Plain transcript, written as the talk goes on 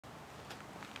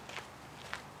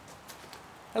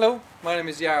Hello, my name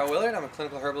is Yarrow Willard. I'm a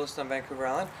clinical herbalist on Vancouver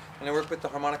Island, and I work with the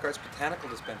Harmonic Botanical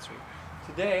Dispensary.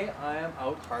 Today I am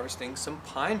out harvesting some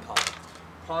pine pollen.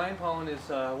 Pine pollen is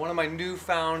one of my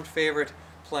newfound favorite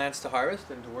plants to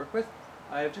harvest and to work with.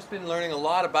 I have just been learning a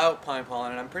lot about pine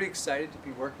pollen, and I'm pretty excited to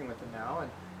be working with it now and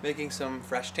making some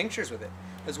fresh tinctures with it,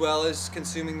 as well as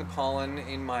consuming the pollen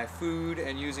in my food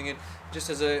and using it just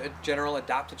as a general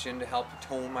adaptogen to help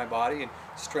tone my body and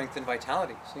strengthen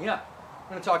vitality. So yeah, I'm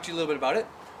going to talk to you a little bit about it.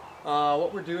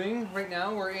 What we're doing right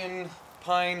now, we're in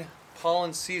pine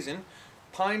pollen season.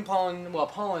 Pine pollen, well,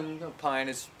 pollen of pine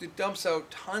it dumps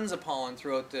out tons of pollen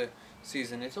throughout the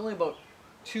season. It's only about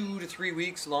 2 to 3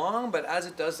 weeks long, but as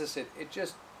it does this, it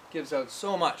just gives out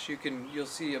so much. You'll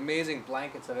see amazing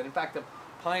blankets of it. In fact, the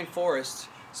pine forest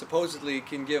supposedly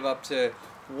can give up to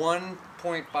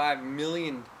 1.5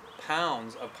 million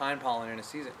pounds of pine pollen in a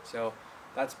season. So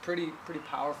that's pretty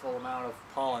powerful amount of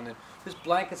pollen. And this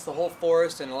blankets the whole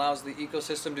forest and allows the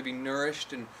ecosystem to be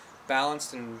nourished and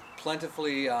balanced and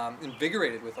plentifully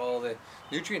invigorated with all the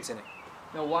nutrients in it.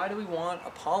 Now, why do we want a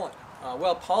pollen?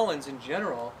 Well, pollens in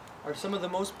general are some of the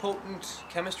most potent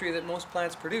chemistry that most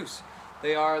plants produce.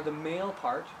 They are the male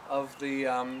part of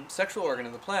the sexual organ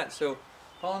of the plant. So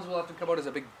pollens will often come out as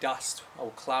a big dust, a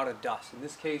cloud of dust. In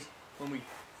this case, when we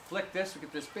flick this, we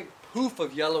get this big poof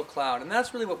of yellow cloud, and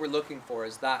that's really what we're looking for,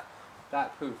 is that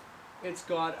poof. It's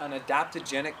got an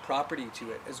adaptogenic property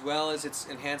to it, as well as it's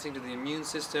enhancing to the immune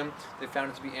system. They found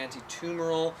it to be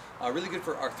anti-tumoral, really good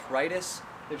for arthritis.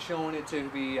 They've shown it to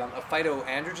be a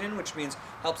phytoandrogen, which means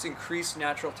helps increase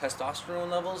natural testosterone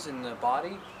levels in the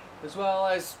body, as well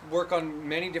as work on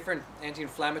many different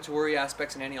anti-inflammatory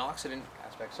aspects and antioxidant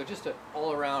aspects. So just an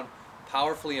all-around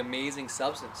powerfully amazing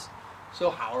substance. So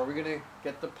how are we going to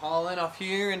get the pollen off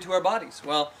here into our bodies?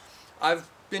 Well, I've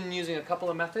been using a couple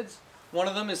of methods. One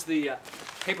of them is the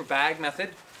paper bag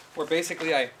method, where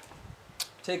basically I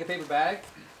take a paper bag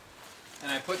and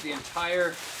I put the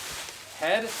entire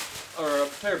head or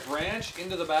entire branch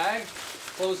into the bag,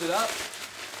 close it up,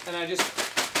 and I just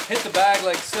hit the bag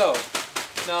like so.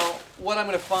 Now, what I'm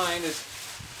going to find is,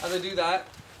 as I do that,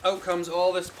 out comes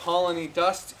all this pollen-y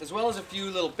dust, as well as a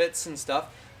few little bits and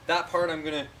stuff. That part I'm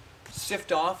going to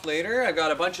sift off later. I've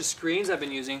got a bunch of screens I've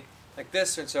been using like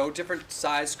this, and so different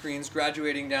size screens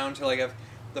graduating down till I have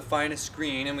the finest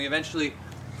screen, and we eventually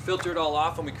filter it all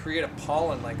off and we create a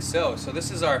pollen like so. So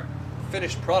this is our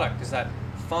finished product, is that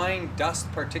fine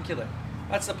dust particulate.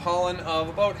 That's the pollen of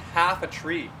about half a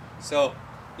tree. So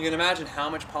you can imagine how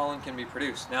much pollen can be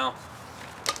produced. Now,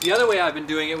 the other way I've been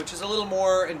doing it, which is a little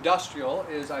more industrial,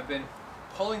 is I've been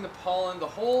pulling the pollen, the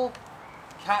whole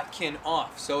catkin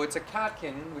off. So it's a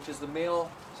catkin, which is the male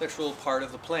sexual part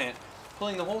of the plant,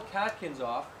 pulling the whole catkins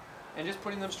off and just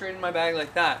putting them straight in my bag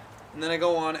like that. And then I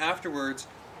go on afterwards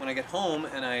when I get home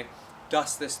and I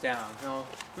dust this down. Now,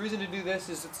 the reason to do this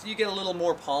is you get a little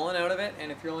more pollen out of it,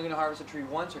 and if you're only going to harvest a tree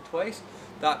once or twice,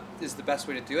 that is the best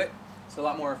way to do it. It's a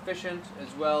lot more efficient,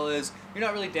 as well as you're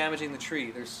not really damaging the tree.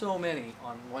 There's so many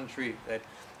on one tree that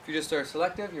if you just are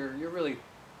selective,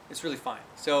 it's really fine.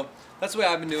 So that's the way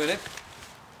I've been doing it.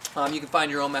 You can find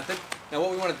your own method. Now,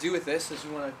 what we want to do with this is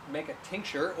we want to make a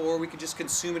tincture, or we could just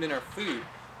consume it in our food.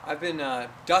 I've been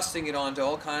dusting it onto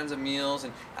all kinds of meals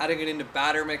and adding it into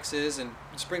batter mixes and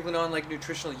sprinkling on like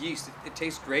nutritional yeast. It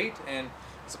tastes great, and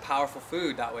it's a powerful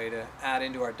food that way to add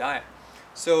into our diet.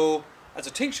 So as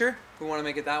a tincture, if we want to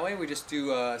make it that way, we just do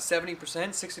 70%,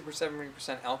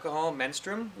 60% alcohol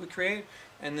menstruum we create,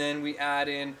 and then we add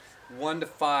in 1 to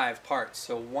 5 parts.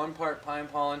 So 1 part pine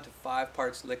pollen to 5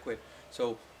 parts liquid.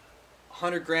 So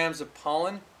 100 grams of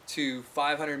pollen to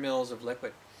 500 mils of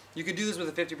liquid. You could do this with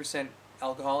a 50%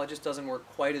 alcohol. It just doesn't work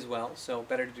quite as well, so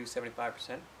better to do 75%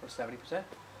 or 70%.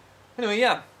 Anyway,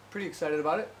 yeah, pretty excited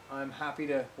about it. I'm happy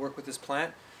to work with this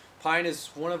plant. Pine is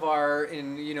one of our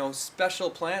special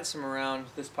plants from around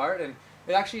this part, and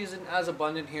it actually isn't as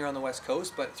abundant here on the West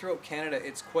Coast, but throughout Canada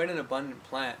it's quite an abundant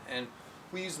plant. And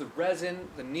we use the resin,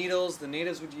 the needles. The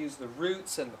natives would use the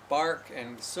roots and the bark,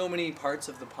 and so many parts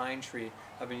of the pine tree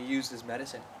have been used as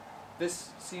medicine.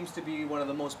 This seems to be one of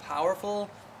the most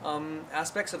powerful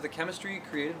aspects of the chemistry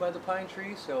created by the pine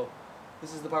tree. So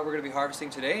this is the part we're going to be harvesting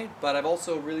today, but I've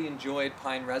also really enjoyed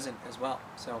pine resin as well.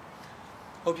 So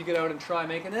hope you get out and try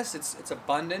making this. It's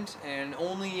abundant and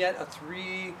only yet a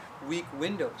 3-week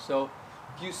window. So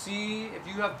if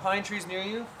you have pine trees near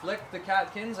you, flick the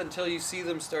catkins until you see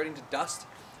them starting to dust,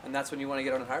 and that's when you want to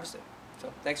get out and harvest it.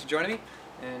 So thanks for joining me,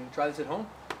 and try this at home.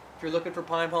 If you're looking for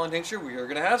pine pollen tincture, we are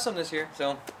going to have some this year.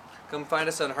 So come find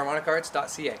us on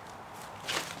harmonicarts.ca.